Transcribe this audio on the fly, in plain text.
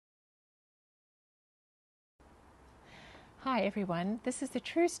Hi everyone, this is the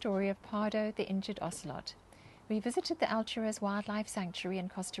true story of Pardo, the injured ocelot. We visited the Alturas Wildlife Sanctuary in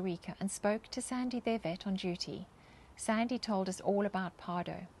Costa Rica and spoke to Sandy, their vet on duty. Sandy told us all about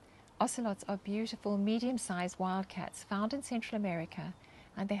Pardo. Ocelots are beautiful, medium-sized wildcats found in Central America,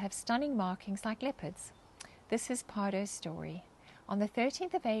 and they have stunning markings like leopards. This is Pardo's story. On the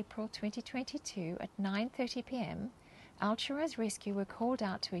 13th of April 2022 at 9:30 p.m., Alturas Rescue were called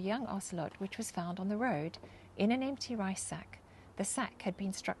out to a young ocelot which was found on the road in an empty rice sack. The sack had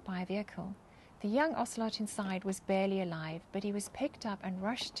been struck by a vehicle. The young ocelot inside was barely alive, but he was picked up and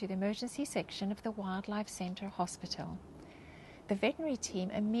rushed to the emergency section of the Wildlife Center Hospital. The veterinary team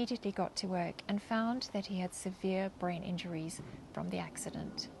immediately got to work and found that he had severe brain injuries from the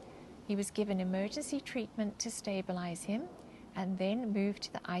accident. He was given emergency treatment to stabilize him and then moved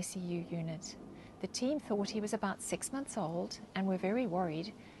to the ICU unit. The team thought he was about 6 months old and were very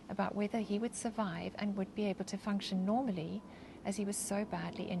worried about whether he would survive and would be able to function normally as he was so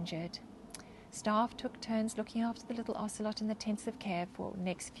badly injured. Staff took turns looking after the little ocelot in the intensive care for the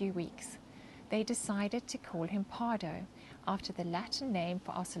next few weeks. They decided to call him Pardo, after the Latin name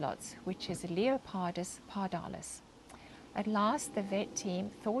for ocelots, which is Leopardus pardalis. At last, the vet team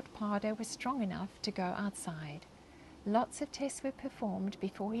thought Pardo was strong enough to go outside. Lots of tests were performed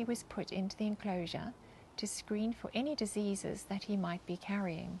before he was put into the enclosure to screen for any diseases that he might be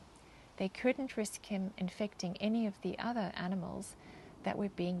carrying. They couldn't risk him infecting any of the other animals that were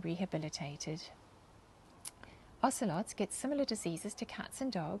being rehabilitated. Ocelots get similar diseases to cats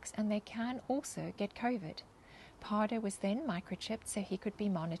and dogs, and they can also get COVID. Pardo was then microchipped so he could be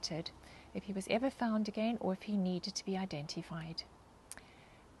monitored if he was ever found again or if he needed to be identified.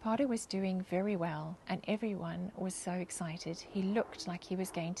 Pardo was doing very well, and everyone was so excited. He looked like he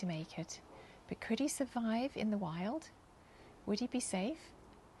was going to make it. But could he survive in the wild? Would he be safe?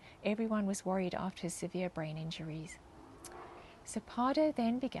 Everyone was worried after his severe brain injuries. So Pardo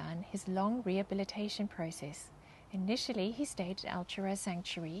then began his long rehabilitation process. Initially, he stayed at Alturas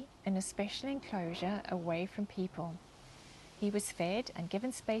Sanctuary in a special enclosure away from people. He was fed and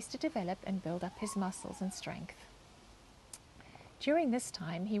given space to develop and build up his muscles and strength. During this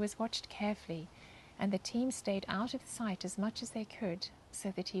time, he was watched carefully, and the team stayed out of sight as much as they could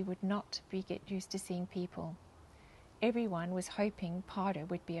so that he would not get used to seeing people. Everyone was hoping Pardo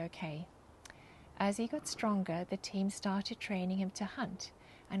would be okay. As he got stronger, the team started training him to hunt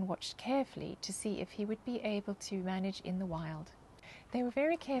and watched carefully to see if he would be able to manage in the wild. They were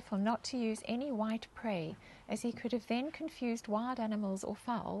very careful not to use any white prey, as he could have then confused wild animals or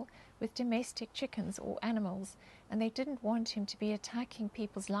fowl with domestic chickens or animals, and they didn't want him to be attacking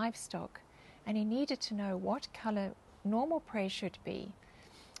people's livestock, and he needed to know what color normal prey should be.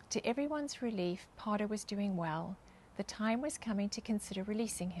 To everyone's relief, Pardo was doing well. The time was coming to consider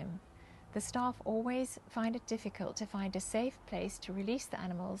releasing him. The staff always find it difficult to find a safe place to release the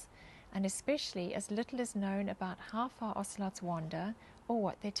animals, and especially as little is known about how far ocelots wander or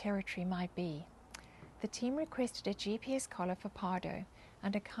what their territory might be. The team requested a GPS collar for Pardo,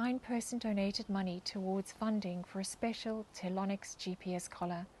 and a kind person donated money towards funding for a special Telonics GPS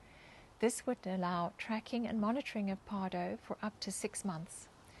collar. This would allow tracking and monitoring of Pardo for up to 6 months.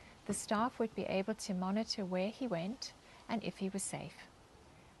 The staff would be able to monitor where he went and if he was safe.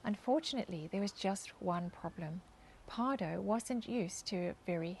 Unfortunately, there was just one problem. Pardo wasn't used to a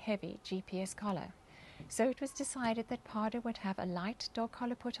very heavy GPS collar, so it was decided that Pardo would have a light dog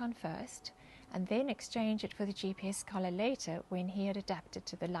collar put on first, and then exchange it for the GPS collar later when he had adapted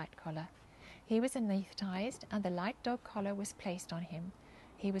to the light collar. He was anesthetized, and the light dog collar was placed on him.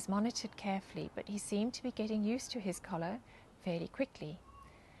 He was monitored carefully, but he seemed to be getting used to his collar fairly quickly.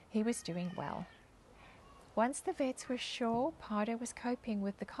 He was doing well. Once the vets were sure Pardo was coping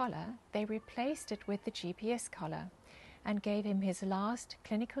with the collar, they replaced it with the GPS collar and gave him his last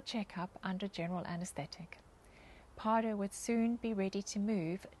clinical checkup under general anesthetic. Pardo would soon be ready to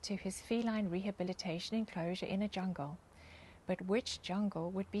move to his feline rehabilitation enclosure in a jungle. But which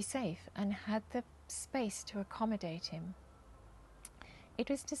jungle would be safe and had the space to accommodate him? It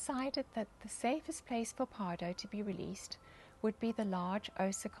was decided that the safest place for Pardo to be released would be the large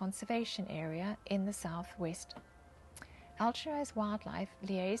Osa conservation area in the southwest. Alturas Wildlife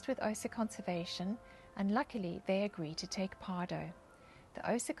liaised with Osa Conservation, and luckily they agreed to take Pardo.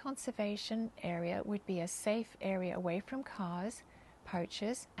 The Osa conservation area would be a safe area away from cars,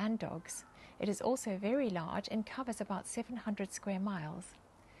 poachers, and dogs. It is also very large and covers about 700 square miles.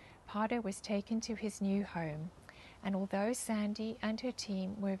 Pardo was taken to his new home, and although Sandy and her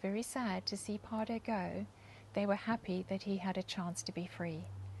team were very sad to see Pardo go, they were happy that he had a chance to be free.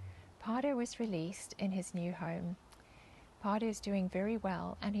 Pardo was released in his new home. Pardo is doing very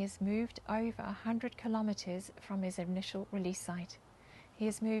well, and he has moved over 100 kilometers from his initial release site. He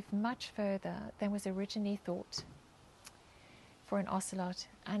has moved much further than was originally thought for an ocelot,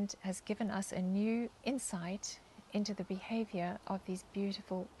 and has given us a new insight into the behavior of these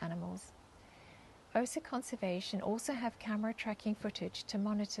beautiful animals. OSA Conservation also have camera tracking footage to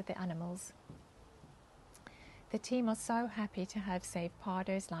monitor the animals. The team are so happy to have saved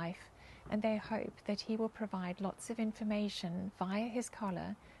Pardo's life, and they hope that he will provide lots of information via his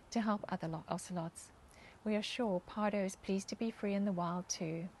collar to help other ocelots. We are sure Pardo is pleased to be free in the wild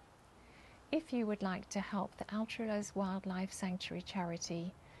too. If you would like to help the Alturas Wildlife Sanctuary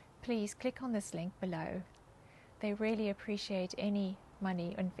charity, please click on this link below. They really appreciate any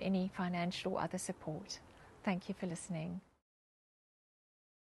money and any financial or other support. Thank you for listening.